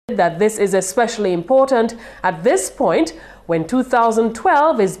that this is especially important at this point when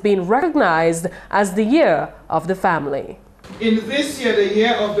 2012 is being recognized as the year of the family. In this year, the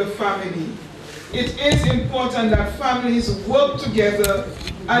year of the family, it is important that families work together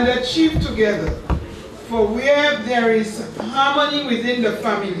and achieve together. For where there is harmony within the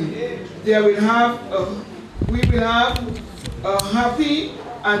family, we will have a happy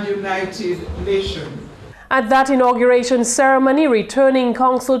and united nation. At that inauguration ceremony, returning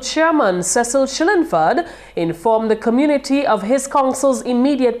council chairman Cecil Shillingford informed the community of his council's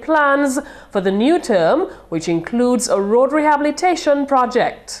immediate plans for the new term, which includes a road rehabilitation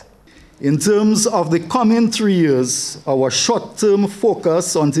project. In terms of the coming 3 years, our short-term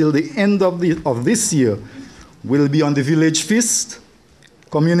focus until the end of this year will be on the village feast,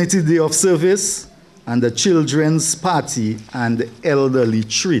 community day of service, and the children's party and elderly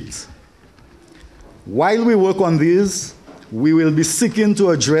treat. While we work on these, we will be seeking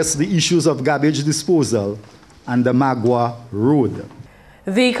to address the issues of garbage disposal and the Magua Road.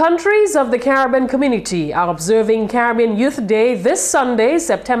 The countries of the Caribbean community are observing Caribbean Youth Day this Sunday,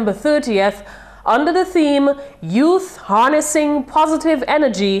 September 30th, under the theme Youth Harnessing Positive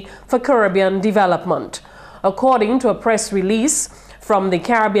Energy for Caribbean Development. According to a press release from the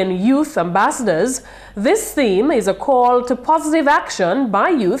Caribbean Youth Ambassadors, this theme is a call to positive action by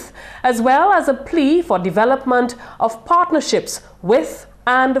youth as well as a plea for development of partnerships with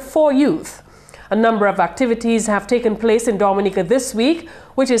and for youth. A number of activities have taken place in Dominica this week,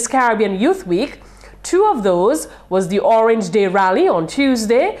 which is Caribbean Youth Week. 2 of those was the Orange Day Rally on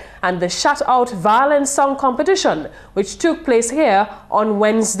Tuesday and the Shut Out Violence Song Competition, which took place here on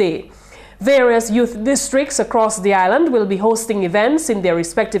Wednesday. Various youth districts across the island will be hosting events in their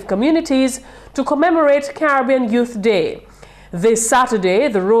respective communities to commemorate Caribbean Youth Day. This Saturday,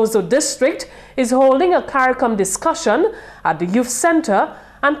 the Roseau District is holding a CARICOM discussion at the Youth Center,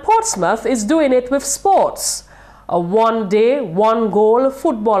 and Portsmouth is doing it with sports. A one-day, one-goal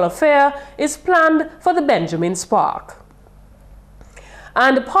football affair is planned for the Benjamin's Park.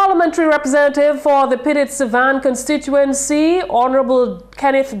 And the parliamentary representative for the Pitt-Savan constituency, Honorable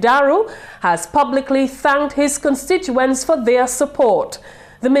Kenneth Daru, has publicly thanked his constituents for their support.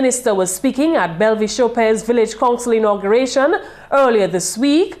 The minister was speaking at Belvis-Chopez Village Council inauguration earlier this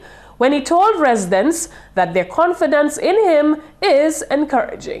week when he told residents that their confidence in him is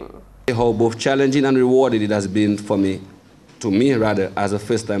encouraging. How both challenging and rewarding it has been for me, as a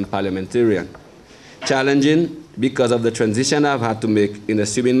first-time parliamentarian. Challenging because of the transition I've had to make in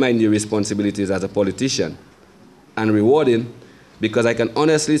assuming my new responsibilities as a politician, and rewarding because I can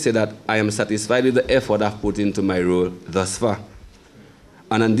honestly say that I am satisfied with the effort I've put into my role thus far.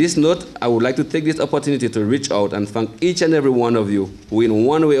 And on this note, I would like to take this opportunity to reach out and thank each and every one of you who in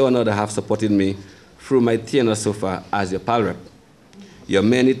one way or another have supported me through my tenure so far as your PAL rep. Your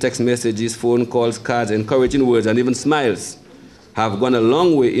many text messages, phone calls, cards, encouraging words, and even smiles have gone a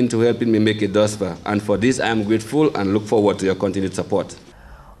long way into helping me make it thus far, and for this I am grateful and look forward to your continued support.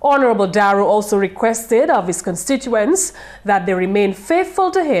 Honorable Daru also requested of his constituents that they remain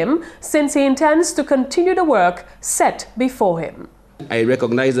faithful to him since he intends to continue the work set before him. I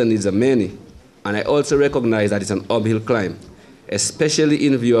recognize the needs of many, and I also recognize that it's an uphill climb, especially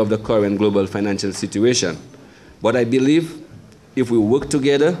in view of the current global financial situation. But I believe if we work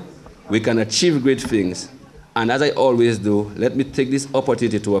together, we can achieve great things. And as I always do, let me take this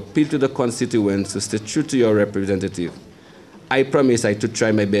opportunity to appeal to the constituents to stay true to your representative. I promise to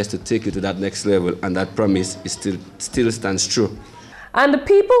try my best to take you to that next level, and that promise is still stands true. And the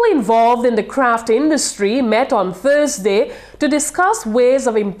people involved in the craft industry met on Thursday to discuss ways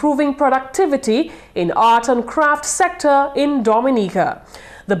of improving productivity in art and craft sector in Dominica.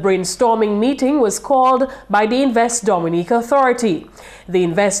 The brainstorming meeting was called by the Invest Dominica Authority. The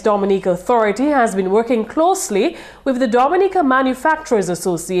Invest Dominica Authority has been working closely with the Dominica Manufacturers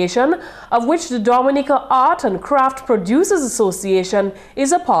Association, of which the Dominica Art and Craft Producers Association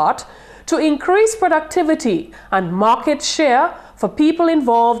is a part, to increase productivity and market share for people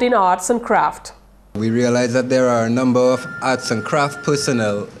involved in arts and craft. We realize that there are a number of arts and craft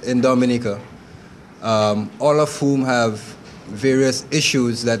personnel in Dominica, all of whom have various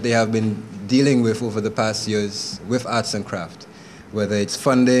issues that they have been dealing with over the past years with arts and craft, whether it's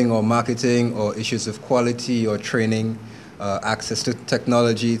funding or marketing or issues of quality or training, access to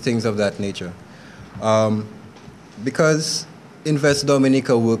technology, things of that nature. Because Invest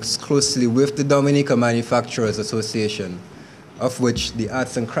Dominica works closely with the Dominica Manufacturers Association, of which the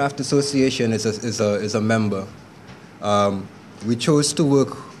Arts and Craft Association is a member. We chose to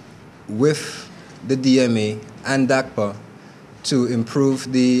work with the DMA and DACPA to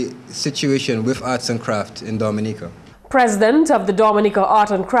improve the situation with arts and craft in Dominica. President of the Dominica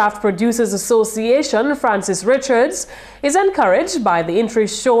Art and Craft Producers Association, Francis Richards, is encouraged by the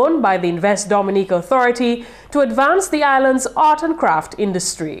interest shown by the GIS Dominica Authority to advance the island's art and craft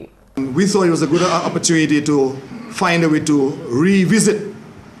industry. We thought it was a good opportunity to find a way to revisit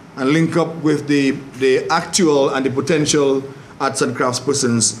and link up with the actual and the potential arts and crafts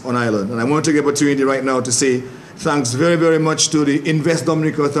persons on island. And I want to take the opportunity right now to say thanks very, very much to the GIS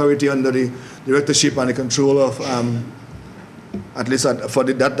Dominica Authority under the directorship and the control of, at least for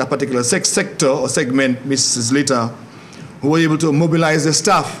that particular sector or segment, Mrs. Lita, who were able to mobilize the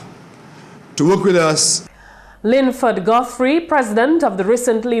staff to work with us. Linford Guthrie, president of the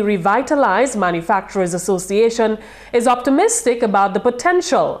recently revitalized Manufacturers Association, is optimistic about the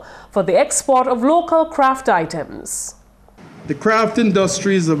potential for the export of local craft items. The craft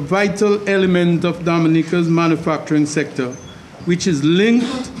industry is a vital element of Dominica's manufacturing sector, which is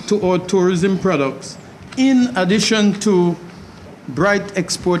linked to our tourism products, in addition to bright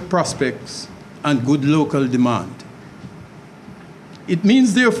export prospects and good local demand. It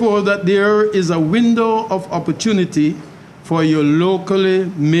means, therefore, that there is a window of opportunity for your locally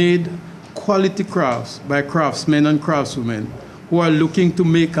made quality crafts by craftsmen and craftswomen who are looking to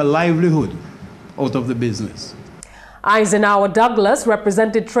make a livelihood out of the business. Eisenhower Douglas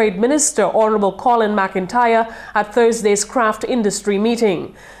represented Trade Minister Honorable Colin McIntyre at Thursday's craft industry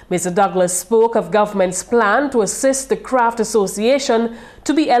meeting. Mr. Douglas spoke of government's plan to assist the Craft Association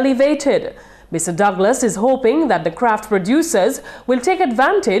to be elevated. Mr. Douglas is hoping that the craft producers will take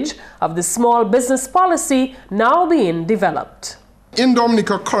advantage of the small business policy now being developed. In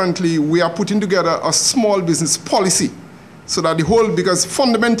Dominica currently, we are putting together a small business policy so that because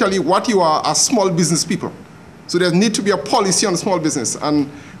fundamentally what you are small business people. So there needs to be a policy on small business, and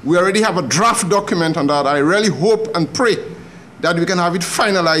we already have a draft document on that. I really hope and pray that we can have it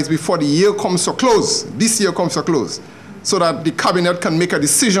finalized before the year comes to a close, this year comes to a close, so that the cabinet can make a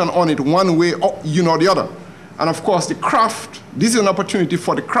decision on it one way or the other. And of course, the craft, this is an opportunity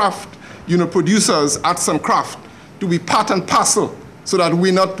for the craft, producers, arts and craft, to be part and parcel, so that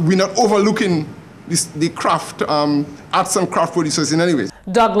we're not overlooking the craft, arts and craft producers in any way.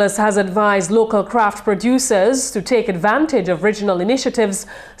 Douglas has advised local craft producers to take advantage of regional initiatives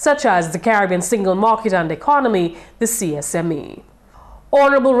such as the Caribbean Single Market and Economy, the CSME.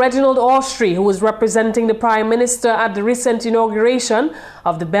 Honorable Reginald Austrie, who was representing the Prime Minister at the recent inauguration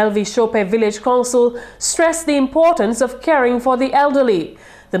of the Bellevue-Chopin Village Council, stressed the importance of caring for the elderly.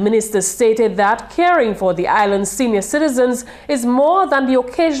 The minister stated that caring for the island's senior citizens is more than the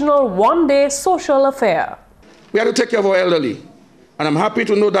occasional one-day social affair. We have to take care of our elderly. And I'm happy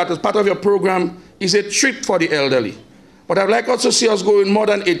to know that as part of your program is a treat for the elderly. But I'd like also to see us going more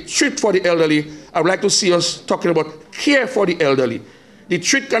than a treat for the elderly. I'd like to see us talking about care for the elderly. The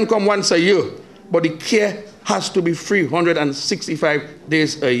treat can come once a year, but the care has to be 365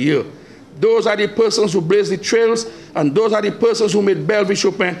 days a year. Those are the persons who blaze the trails, and those are the persons who made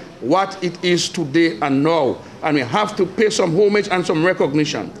Bellevue-Chopin what it is today and now. And we have to pay some homage and some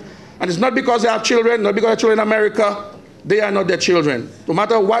recognition. And it's not because they have children, not because they have children in America, they are not their children. No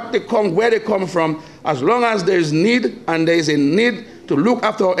matter what they come, where they come from, as long as there is need, and there is a need to look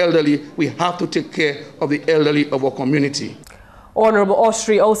after our elderly, we have to take care of the elderly of our community. Honorable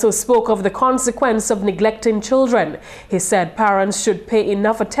Austrie also spoke of the consequence of neglecting children. He said parents should pay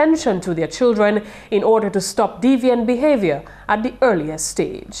enough attention to their children in order to stop deviant behavior at the earliest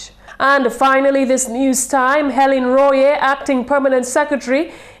stage. And finally, this news time, Helen Royer, acting permanent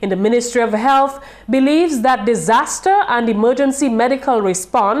secretary in the Ministry of Health, believes that disaster and emergency medical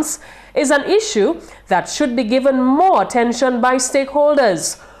response is an issue that should be given more attention by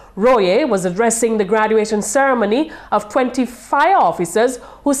stakeholders. Royer was addressing the graduation ceremony of 20 fire officers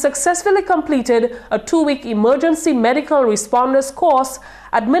who successfully completed a 2-week emergency medical responders course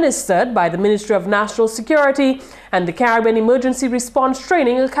administered by the Ministry of National Security and the Caribbean Emergency Response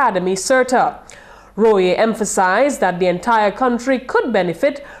Training Academy, CERTA. Royer emphasized that the entire country could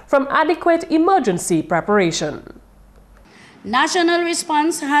benefit from adequate emergency preparation. National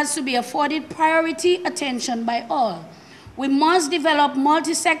response has to be afforded priority attention by all. We must develop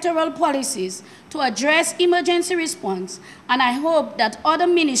multi-sectoral policies to address emergency response, and I hope that other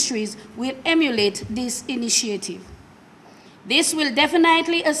ministries will emulate this initiative. This will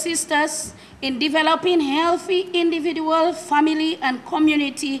definitely assist us in developing healthy individual, family, and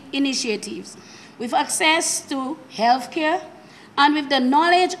community initiatives with access to health care and with the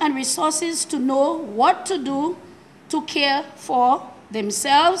knowledge and resources to know what to do to care for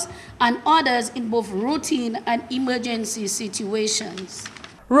themselves and others in both routine and emergency situations.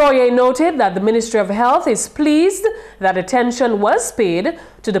 Royer noted that the Ministry of Health is pleased that attention was paid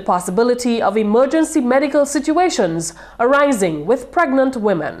to the possibility of emergency medical situations arising with pregnant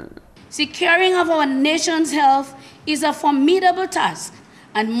women. Securing of our nation's health is a formidable task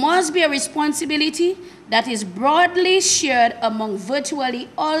and must be a responsibility that is broadly shared among virtually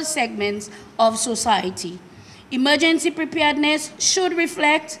all segments of society. Emergency preparedness should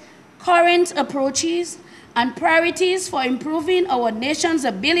reflect current approaches and priorities for improving our nation's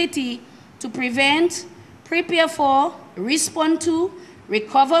ability to prevent, prepare for, respond to,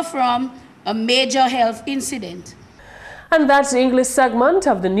 recover from a major health incident. And that's the English segment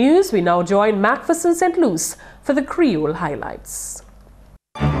of the news. We now join McPherson St. Luce for the Creole highlights.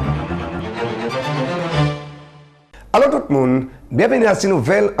 Alors tout le monde, bienvenue à cette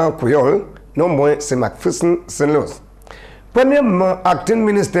nouvelle en Creole. Non, moi, c'est McPherson St. Luce. Premièrement, acting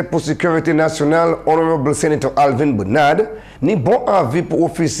ministre pour sécurité nationale, Honorable Senator Alvin Bernard, ni bon avis pour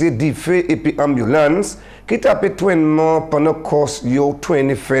officier d'IFE et puis ambulance, qui tapent trainement pendant course yo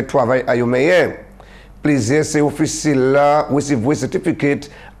train fait travail à yo meilleur. Plaisir, ces officiers-là recevoir certificat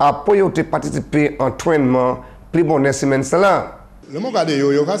après yo te participer en trainement plus bonne semaine ça. Le mot gade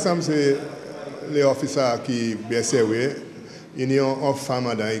yo c'est les officiers qui bien sérieux. Il y a une femme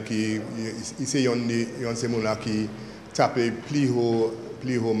qui ici yon ces gens là qui tape plus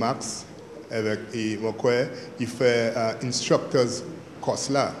haut max avec et moi quoi il fait instructors course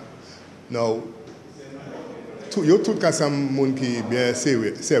là. Now tout cas ça monde qui bien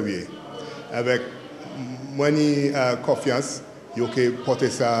sérieux avec moi ni confiance yo que porter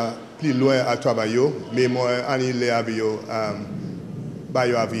ça plus loin à travail mais moi ani les avio ba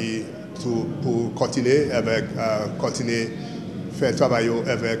yo avis pour continuer avec continuer faire travail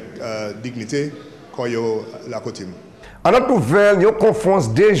avec dignité quand yo la coutume. En notre nouvelle, il y a une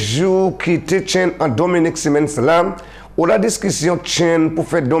conférence de jours qui était chaîne en Dominique semaine là, où la discussion chaîne pour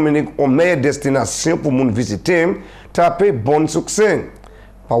faire Dominique aux meilleures destinations pour moun visiter, taper bon succès.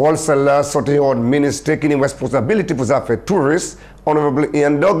 Parole celle-là sortie au ministre qui a une responsabilité pour les affaires touristes, Honorable Ian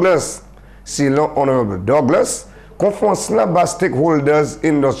Douglas. Selon Honorable Douglas, conférence là bas stakeholders,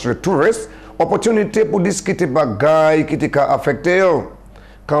 industry tourists, opportunité pour discuter bagaille qui t'est affecté.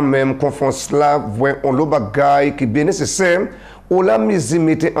 Quand même, conférence là, voit on le bagaille qui est bien nécessaire, ou la mise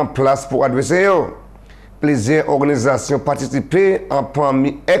en place pour adresser. Plusieurs organisations participent en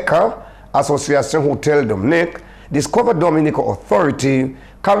parmi ECA, Association Hotel Dominique, Discover Dominica Authority,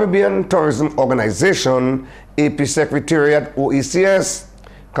 Caribbean Tourism Organization, et puis Secretariat OECS.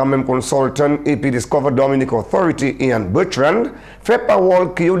 Quand même, consultant et puis Discover Dominica Authority Ian Bertrand fait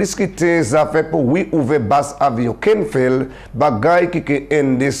parole qui a discuté ça fait pour oui ouvrir basse avion Kenfield bagaille qui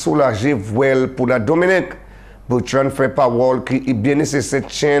aide soulager voile pour la Dominique. Bertrand fait parole qui est bien nécessaire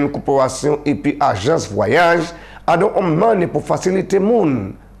chaîne corporation et puis agence voyage à donc on mane pour faciliter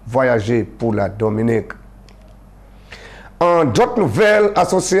moun voyager pour la Dominique. En d'autres nouvelles,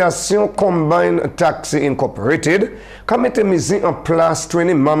 association Combine Taxi Incorporated a mis en place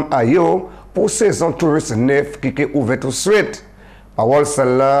 20 membres à yo pour saison touriste neuf qui est ouverte tout de suite. Parole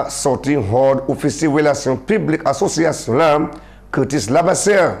celle-là sorti hors officier relations publiques association là, Curtis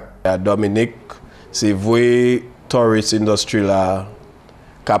Labasser. Dominique, c'est vrai, tourist industry là,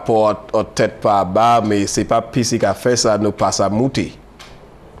 qui porte tête par bas, mais c'est pas pis qui a fait ça, nous passe à mouter.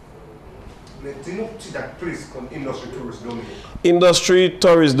 Industry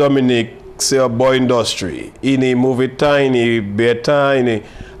Tourist Dominique, c'est un bon industrie. Il est mauvais temps, il est bien temps, il est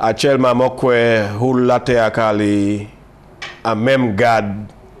actuellement mokwe roule la terre kali à même garde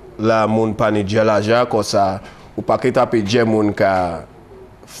la moun pani djelaja comme ça ou pas que taper dje moun ka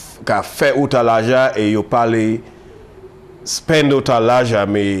fait outalaja et yo parler spend outalaja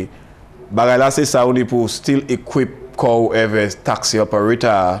mais bagay là c'est ça on est pour still equip co ever taxi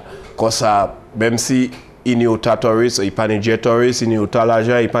operator comme ça même si il y a touriste, il n'y a pas touriste, il y a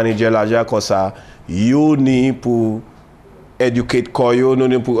l'argent, il n'y a pas l'argent comme ça. You ni pour éduquer koyo, nous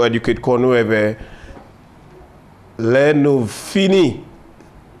ni pour éduquer kono eve. Là nous fini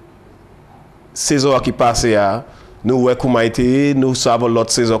saison qui passe à nous ouais comment été, nous savons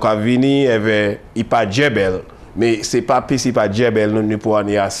l'autre saison qui vini eve il pas djebel, mais c'est pas pis il pas djebel nous ni pour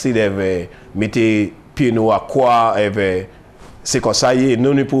aller assis eve mettre pied nous à quoi eve c'est comme ça y est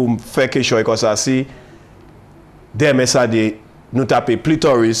nous ni pour faire quelque chose comme ça si demain ça dit nous taper plus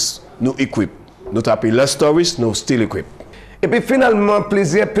touristes nous équip nous taper less touristes nous still équip. Et puis finalement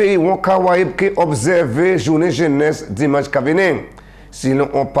plusieurs pays ont Caraïbes qui observé journée jeunesse dimanche qui vient. Sinon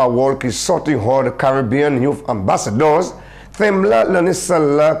on parole qui sorti hors Caribbean Youth Ambassadors thème là l'année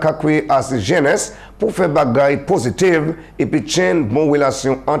celle-là qu'a créé à cette jeunesse pour faire bagaille positive et puis chaîne bonne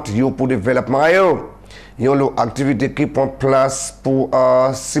relation entre eux pour développement. Yon lo aktivite ki pon plas pou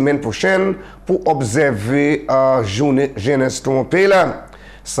semaine prochaine pour observer journée jeunesse ton pays là.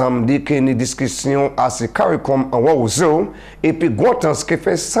 Samedi que ni discussion assez carré comme en Wauzo et puis Guantans qui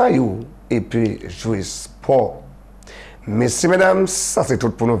fait ça et puis jouer sport. Messieurs, mesdames, ça c'est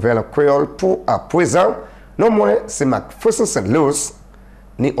tout pour Nouvelle Creole pour à présent. Non moins, c'est McPherson St. Luce.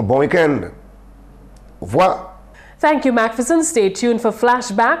 Ni un bon week-end. Au revoir. Thank you, McPherson. Stay tuned for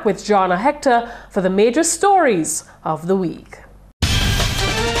Flashback with Jonna Hector for the major stories of the week.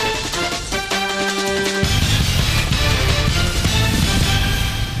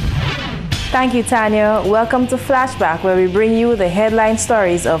 Thank you, Tarnia. Welcome to Flashback, where we bring you the headline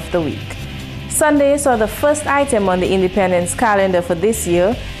stories of the week. Sunday saw the first item on the Independence calendar for this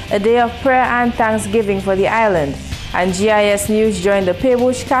year, a day of prayer and thanksgiving for the island, and GIS News joined the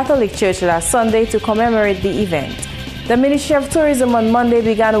Paybush Catholic Church last Sunday to commemorate the event. The Ministry of Tourism on Monday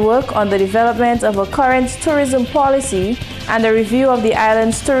began work on the development of a current tourism policy and a review of the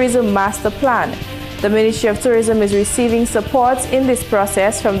island's tourism master plan. The Ministry of Tourism is receiving support in this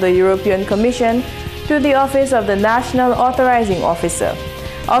process from the European Commission through the Office of the National Authorizing Officer.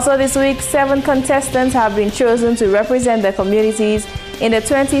 Also this week, 7 contestants have been chosen to represent their communities in the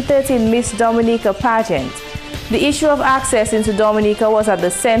 2013 Miss Dominica pageant. The issue of access into Dominica was at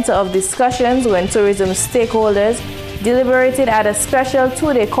the center of discussions when tourism stakeholders deliberated at a special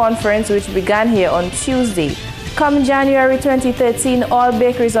 2-day conference which began here on Tuesday. Come January 2013, all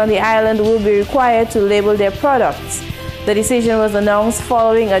bakeries on the island will be required to label their products. The decision was announced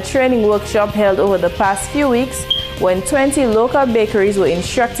following a training workshop held over the past few weeks when 20 local bakeries were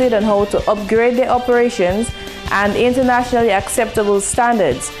instructed on how to upgrade their operations and internationally acceptable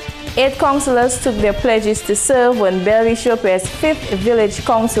standards. 8 councillors took their pledges to serve when Bellevue Chopet's 5th Village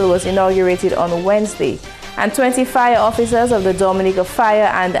Council was inaugurated on Wednesday, and 20 fire officers of the Dominica Fire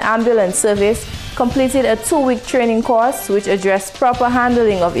and Ambulance Service completed a 2-week training course which addressed proper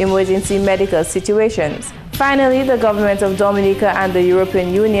handling of emergency medical situations. Finally, the government of Dominica and the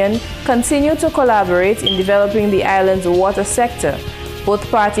European Union continue to collaborate in developing the island's water sector. Both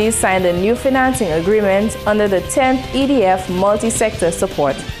parties signed a new financing agreement under the 10th EDF Multi-Sector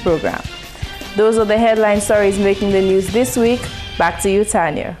Support Program. Those are the headline stories making the news this week. Back to you,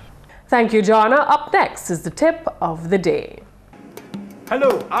 Tarnia. Thank you, Jonna. Up next is the tip of the day.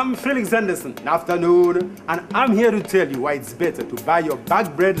 Hello, I'm Felix Anderson. Good afternoon, and I'm here to tell you why it's better to buy your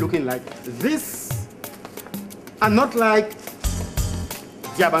bag bread looking like this and not like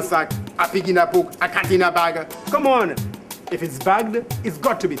Diabansack, a pig in a poke, a cat in a bag. Come on, if it's bagged, it's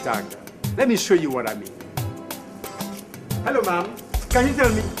got to be tagged. Let me show you what I mean. Hello, ma'am. Can you tell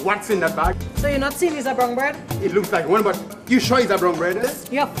me what's in that bag? So you're not seeing it's a brown bread? It looks like one, but you sure it's a brown bread?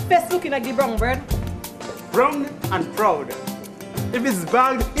 Your face looking like the brown bread. Brown and proud. If it's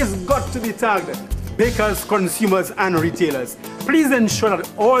bagged, it's got to be tagged. Bakers, consumers, and retailers, please ensure that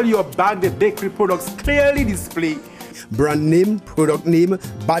all your bagged bakery products clearly display brand name, product name,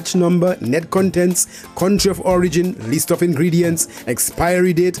 batch number, net contents, country of origin, list of ingredients,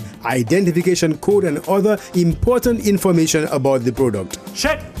 expiry date, identification code, and other important information about the product.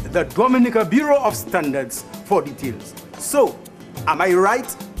 Check the Dominica Bureau of Standards for details. So, am I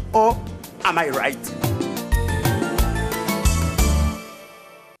right or am I right?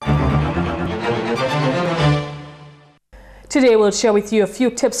 Today we'll share with you a few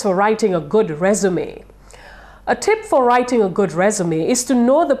tips for writing a good resume. A tip for writing a good resume is to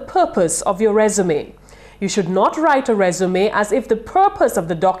know the purpose of your resume. You should not write a resume as if the purpose of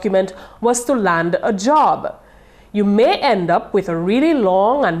the document was to land a job. You may end up with a really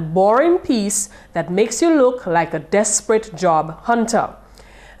long and boring piece that makes you look like a desperate job hunter.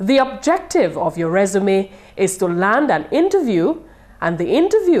 The objective of your resume is to land an interview, and the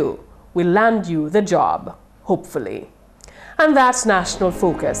interview will land you the job, hopefully. And that's National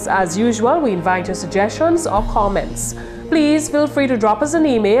Focus. As usual, we invite your suggestions or comments. Please feel free to drop us an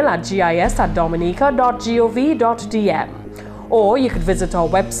email at gis@dominica.gov.dm, or you could visit our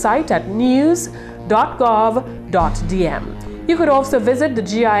website at news.gov.dm. You could also visit the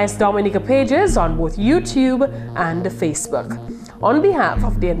GIS Dominica pages on both YouTube and Facebook. On behalf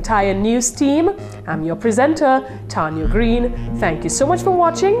of the entire news team, I'm your presenter, Tarnia Green. Thank you so much for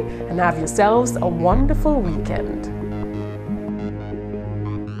watching, and have yourselves a wonderful weekend.